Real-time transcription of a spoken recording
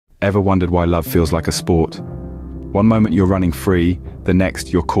Ever wondered why love feels like a sport? One moment you're running free, the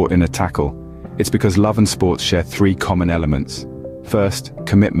next you're caught in a tackle. It's because love and sports share three common elements. First,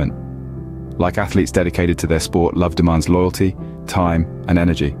 commitment. Like athletes dedicated to their sport, love demands loyalty, time, and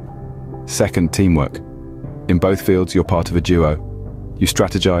energy. Second, teamwork. In both fields, you're part of a duo. You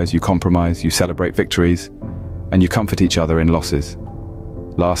strategize, you compromise, you celebrate victories, and you comfort each other in losses.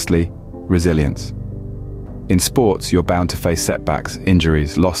 Lastly, resilience. In sports, you're bound to face setbacks,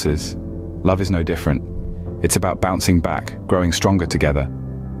 injuries, losses. Love is no different. It's about bouncing back, growing stronger together.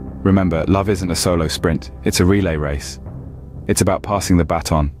 Remember, love isn't a solo sprint, it's a relay race. It's about passing the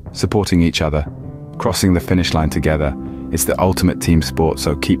baton, supporting each other, crossing the finish line together. It's the ultimate team sport,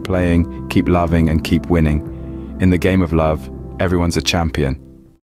 so keep playing, keep loving, and keep winning. In the game of love, everyone's a champion,